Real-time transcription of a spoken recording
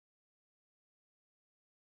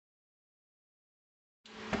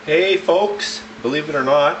Hey folks, believe it or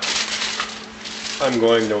not, I'm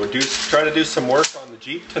going to try to do some work on the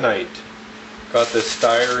Jeep tonight. Got this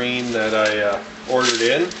styrene that I ordered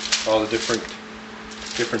in, all the different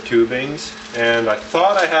tubings, and I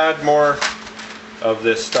thought I had more of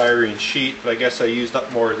this styrene sheet, but I guess I used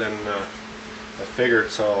up more than I figured,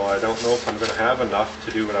 so I don't know if I'm going to have enough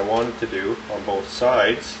to do what I wanted to do on both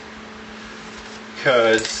sides,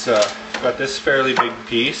 because I've got this fairly big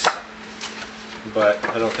piece, but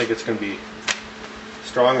I don't think it's going to be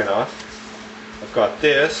strong enough. I've got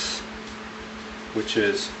this, which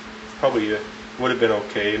is probably would have been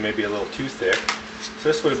okay, maybe a little too thick. So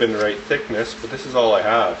this would have been the right thickness, but this is all I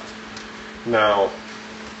have. Now,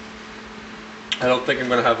 I don't think I'm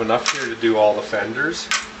going to have enough here to do all the fenders,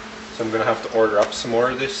 so I'm going to have to order up some more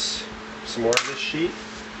of this sheet.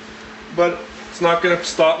 But it's not going to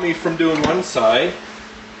stop me from doing one side.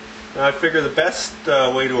 Now I figure the best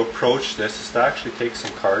way to approach this is to actually take some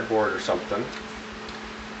cardboard or something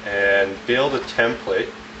and build a template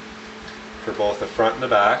for both the front and the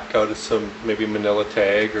back out of some maybe manila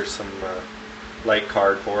tag or some light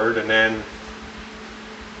cardboard, and then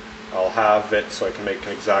I'll have it so I can make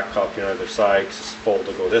an exact copy on either side, because this fold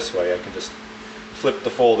will go this way. I can just flip the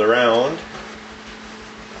fold around.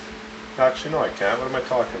 Actually no, I can't. What am I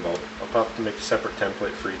talking about? I'll have to make a separate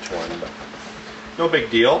template for each one, but no big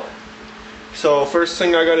deal. So first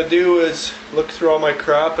thing I got to do is look through all my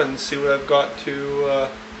crap and see what I've got to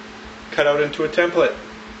cut out into a template.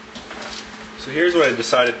 So here's what I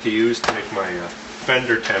decided to use to make my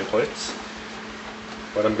fender templates.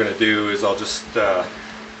 What I'm going to do is I'll just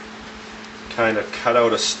kind of cut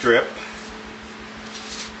out a strip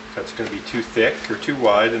that's going to be too thick or too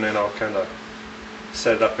wide, and then I'll kind of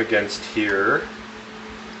set it up against here.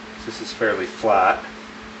 This is fairly flat,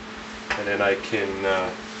 and then I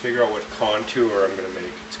can figure out what contour I'm going to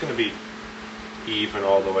make. It's going to be even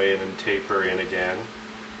all the way and then taper in again. I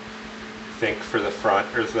think for the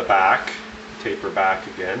front or the back, taper back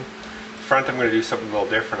again. The front I'm going to do something a little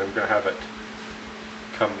different. I'm going to have it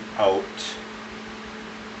come out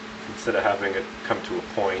instead of having it come to a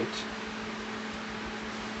point.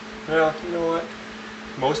 Well, you know what?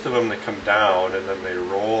 Most of them they come down and then they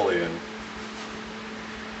roll in. And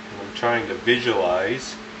I'm trying to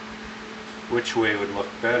visualize which way would look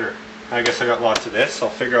better. I guess I got lots of this. I'll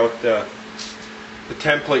figure out the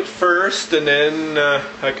template first, and then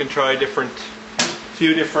I can try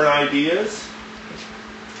few different ideas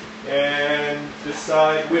and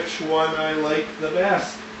decide which one I like the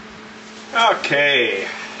best. Okay,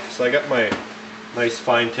 so I got my nice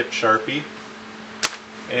fine tip Sharpie,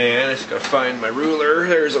 and I just gotta find my ruler.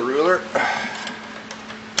 There's a ruler. Right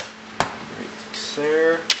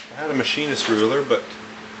there. I had a machinist ruler, but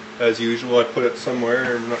as usual I put it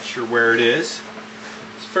somewhere. I'm not sure where it is.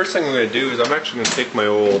 So first thing I'm going to do is I'm actually going to take my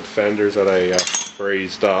old fenders that I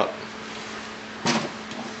brazed up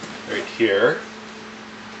right here,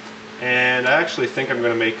 and I actually think I'm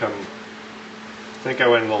going to make them, I think I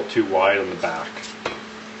went a little too wide on the back.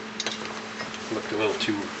 Looked a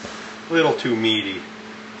little too meaty.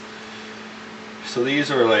 So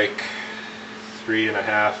these are like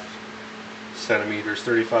 3.5 centimeters,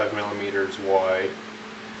 35 millimeters wide.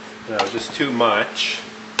 That was just too much.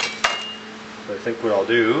 So I think what I'll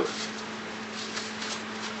do is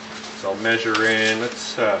I'll measure in,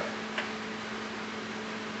 let's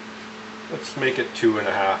make it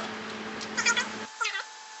 2.5.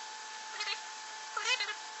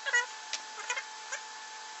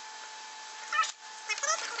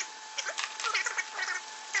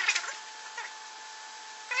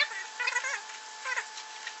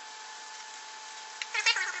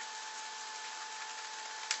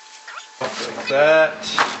 Like that.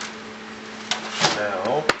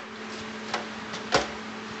 Now,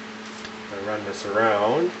 I run this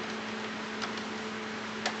around,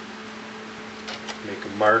 make a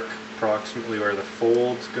mark approximately where the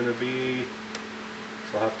fold's going to be,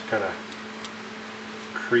 so I'll have to kind of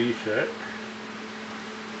crease it.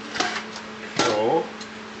 So,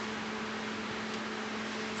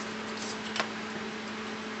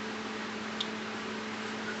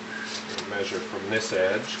 I'll measure from this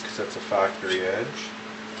edge, because that's a factory edge.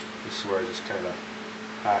 This is where I just kind of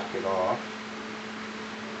hack it off.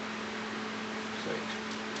 It's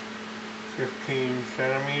like 15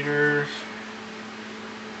 centimeters.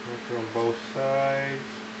 Work on both sides.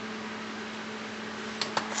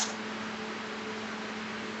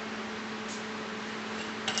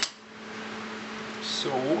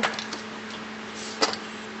 So,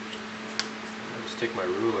 I'll just take my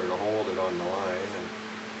ruler to hold it on the line and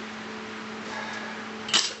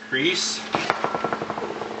crease.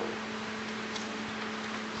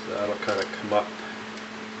 So that'll kind of come up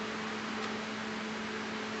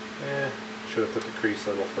Should have put the crease a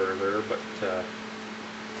little further, but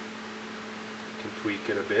can tweak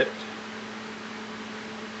it a bit.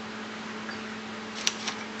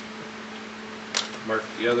 Mark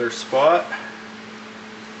the other spot.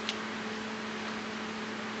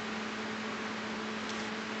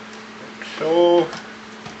 Like so.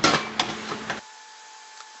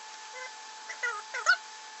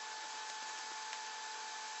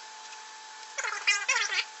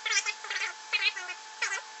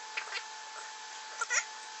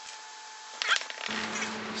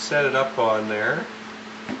 Set it up on there,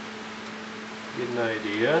 get an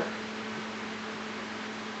idea.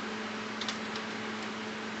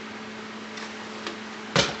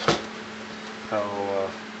 How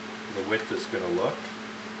the width is going to look.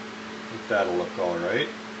 I think that'll look alright.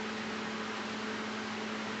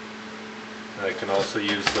 I can also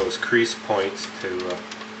use those crease points to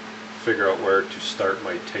figure out where to start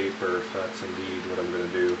my taper, if that's indeed what I'm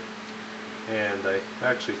going to do. And I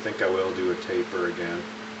actually think I will do a taper again.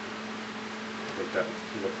 I think that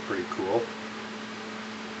would look pretty cool.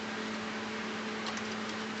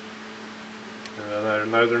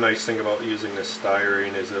 Another nice thing about using this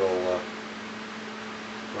styrene is it'll,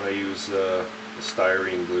 when I use the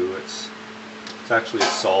styrene glue, it's actually a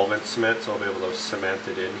solvent cement, so I'll be able to cement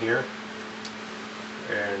it in here.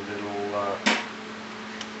 And it'll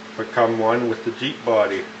become one with the Jeep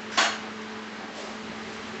body.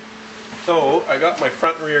 So I got my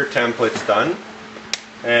front and rear templates done,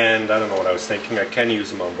 and I don't know what I was thinking. I can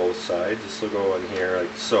use them on both sides. This will go in here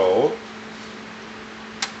like so,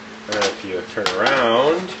 and if you turn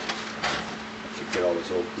around, you get all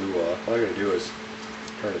this old glue off. All I gotta do is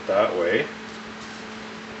turn it that way,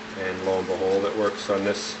 and lo and behold, it works on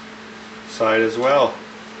this side as well.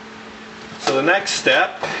 So the next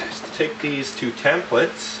step is to take these two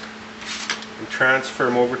templates and transfer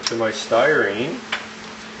them over to my styrene.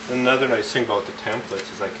 Another nice thing about the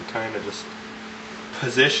templates is I can kind of just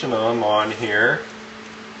position them on here,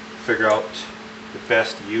 figure out the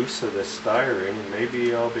best use of this styrene, and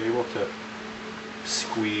maybe I'll be able to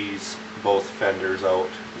squeeze both fenders out.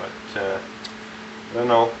 But I don't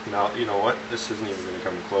know. Now, you know what? This isn't even going to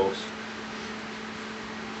come close.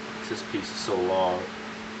 This piece is so long.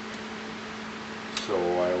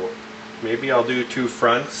 So maybe I'll do two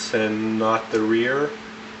fronts and not the rear.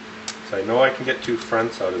 I know I can get two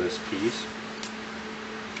fronts out of this piece.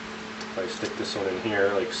 If I stick this one in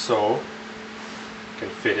here like so, I can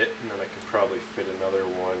fit it, and then I can probably fit another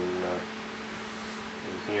one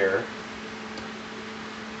in here.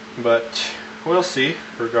 But we'll see.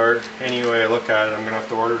 Any way I look at it, I'm going to have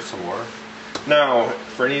to order some more. Now,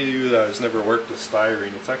 for any of you that has never worked with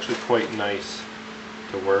styrene, it's actually quite nice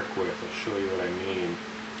to work with. I'll show you what I mean.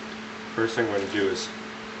 First thing I'm going to do is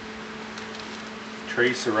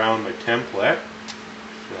trace around my template,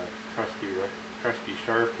 trusty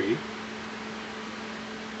Sharpie.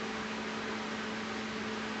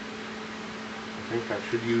 I think I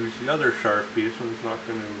should use the other Sharpie. This one's not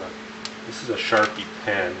going to, this is a Sharpie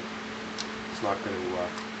pen. It's not going to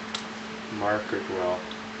mark it well.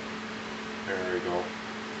 There we go.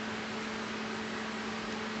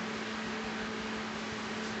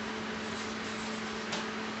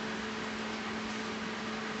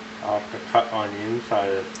 I'll have to cut on the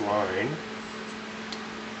inside of this line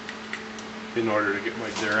in order to get my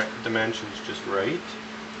dimensions just right.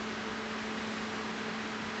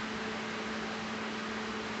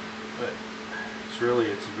 But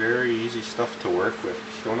it's very easy stuff to work with.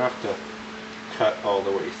 You don't have to cut all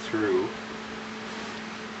the way through.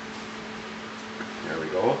 There we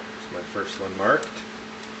go. That's my first one marked.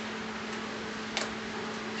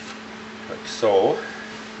 Like so.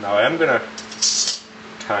 Now I am going to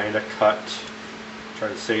kind of cut, try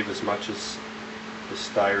to save as much as the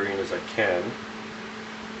styrene as I can. I'm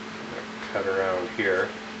going to cut around here,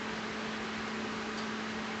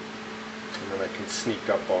 and then I can sneak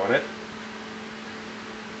up on it.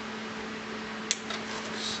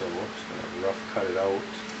 So I'm just going to rough cut it out.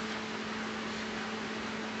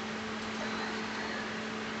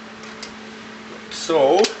 Like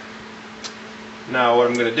so. Now what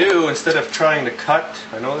I'm going to do, instead of trying to cut,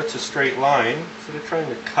 I know that's a straight line, instead of trying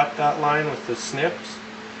to cut that line with the snips,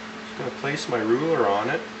 I'm just going to place my ruler on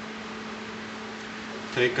it,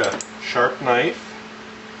 take a sharp knife,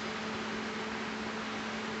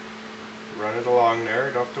 run it along there.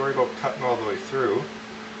 You don't have to worry about cutting all the way through.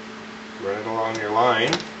 Run it along your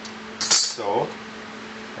line, so,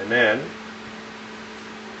 and then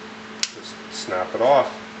just snap it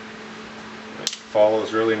off. It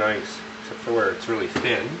follows really nice. Except for where it's really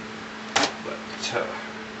thin, but it's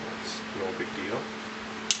no big deal.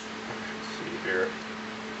 Let's see here.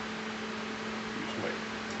 Use my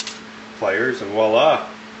pliers, and voila!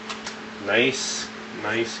 Nice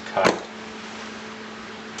cut.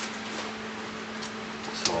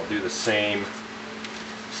 So I'll do the same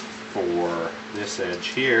for this edge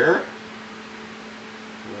here.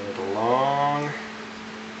 Run it along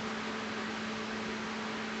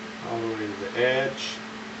all the way to the edge.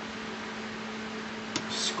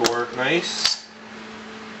 Score it nice,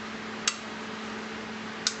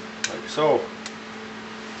 like so.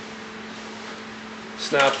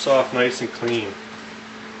 Snaps off nice and clean.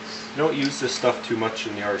 You don't use this stuff too much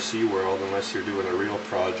in the RC world unless you're doing a real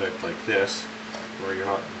project like this, where you're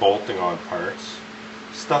not bolting on parts.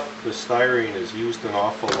 The styrene is used an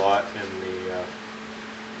awful lot in the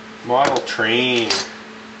model train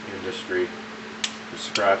industry for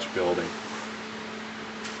scratch building.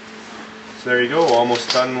 So there you go, almost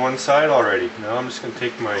done one side already. Now I'm just going to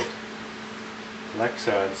take my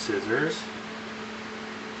Lexan scissors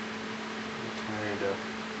and kind of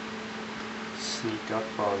sneak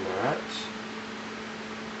up on that.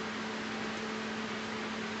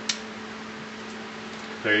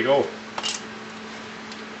 There you go.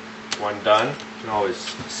 One done. You can always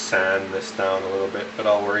sand this down a little bit, but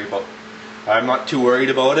I'm not too worried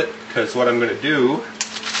about it, because what I'm going to do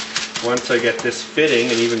once I get this fitting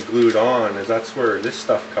and even glued on is that's where this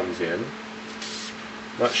stuff comes in.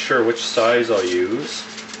 Not sure which size I'll use.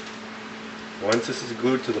 Once this is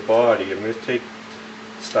glued to the body, I'm going to take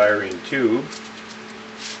the styrene tube,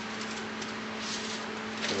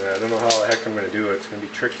 and I don't know how the heck I'm going to do it. It's going to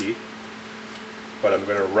be tricky, but I'm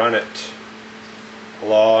going to run it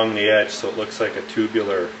along the edge so it looks like a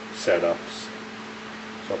tubular setup.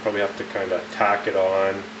 So I'll probably have to kind of tack it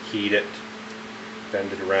on, heat it,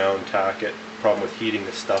 bend it around, tack it. The problem with heating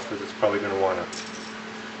this stuff is it's probably going to want to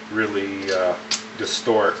really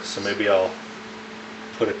distort, so maybe I'll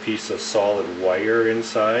put a piece of solid wire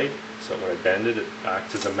inside so when I bend it, it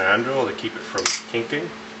acts as a mandrel to keep it from kinking.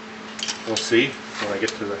 We'll see when I get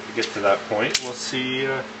to that point. We'll see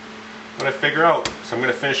what I figure out. So I'm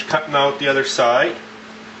going to finish cutting out the other side,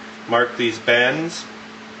 mark these bends,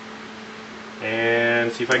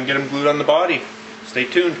 and see if I can get them glued on the body. Stay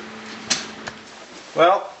tuned.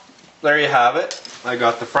 Well, there you have it. I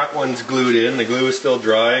got the front ones glued in. The glue is still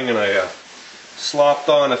drying, and I slopped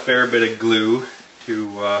on a fair bit of glue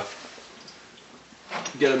to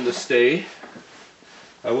get them to stay.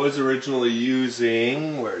 I was originally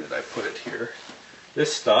using, where did I put it here?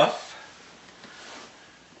 This stuff.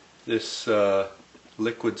 This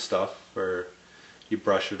liquid stuff where you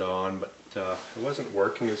brush it on, but it wasn't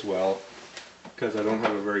working as well because I don't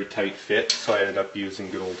have a very tight fit, so I ended up using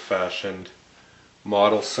good old-fashioned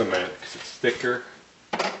model cement because it's thicker,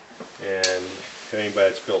 and anybody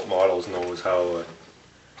that's built models knows how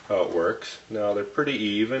it works. Now they're pretty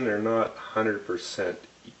even, they're not 100%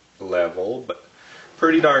 level, but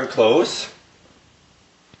pretty darn close.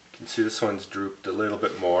 You can see this one's drooped a little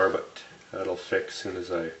bit more, but that'll fix as soon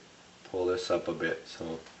as I pull this up a bit.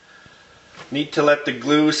 So need to let the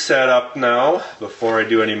glue set up now before I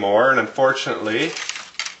do any more, and unfortunately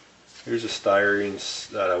here's the styrene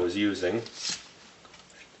that I was using.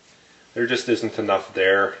 There just isn't enough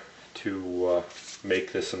there to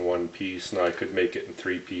make this in one piece. Now I could make it in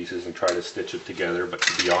 3 pieces and try to stitch it together, but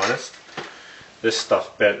to be honest, this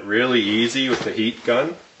stuff bent really easy with the heat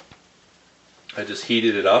gun. I just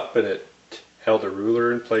heated it up and it held a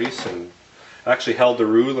ruler in place, and actually held the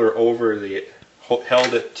ruler over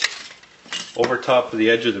held it over top of the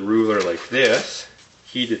edge of the ruler like this,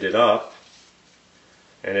 heated it up,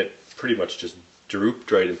 and it pretty much just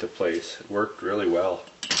drooped right into place. It worked really well.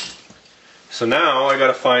 So now I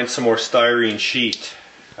gotta find some more styrene sheet.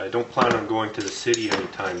 I don't plan on going to the city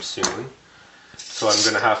anytime soon, so I'm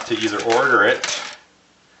gonna have to either order it,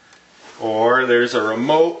 or there's a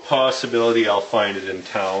remote possibility I'll find it in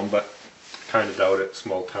town, but I kind of doubt it.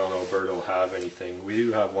 Small town Alberta will have anything. We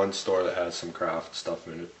do have one store that has some craft stuff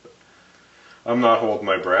in it, but I'm not holding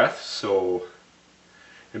my breath. So,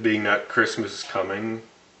 and being that Christmas is coming,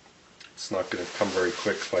 it's not going to come very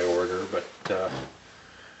quick if I order, but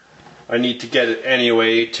I need to get it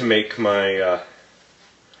anyway to make my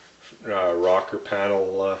rocker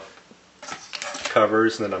panel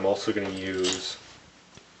covers, and then I'm also going to use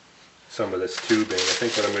some of this tubing. I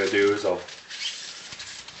think what I'm going to do is I'll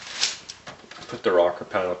put the rocker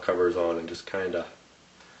panel covers on and just kind of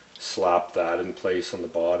slap that in place on the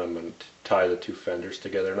bottom and tie the 2 fenders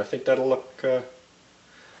together, and I think that'll look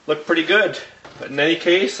pretty good. But in any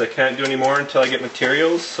case, I can't do any more until I get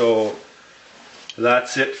materials, so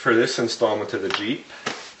that's it for this installment of the Jeep.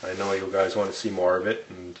 I know you guys want to see more of it,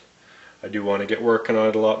 and I do want to get working on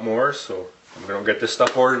it a lot more, so I'm going to get this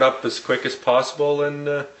stuff ordered up as quick as possible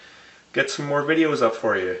and get some more videos up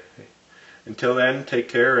for you. Until then, take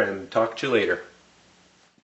care and talk to you later.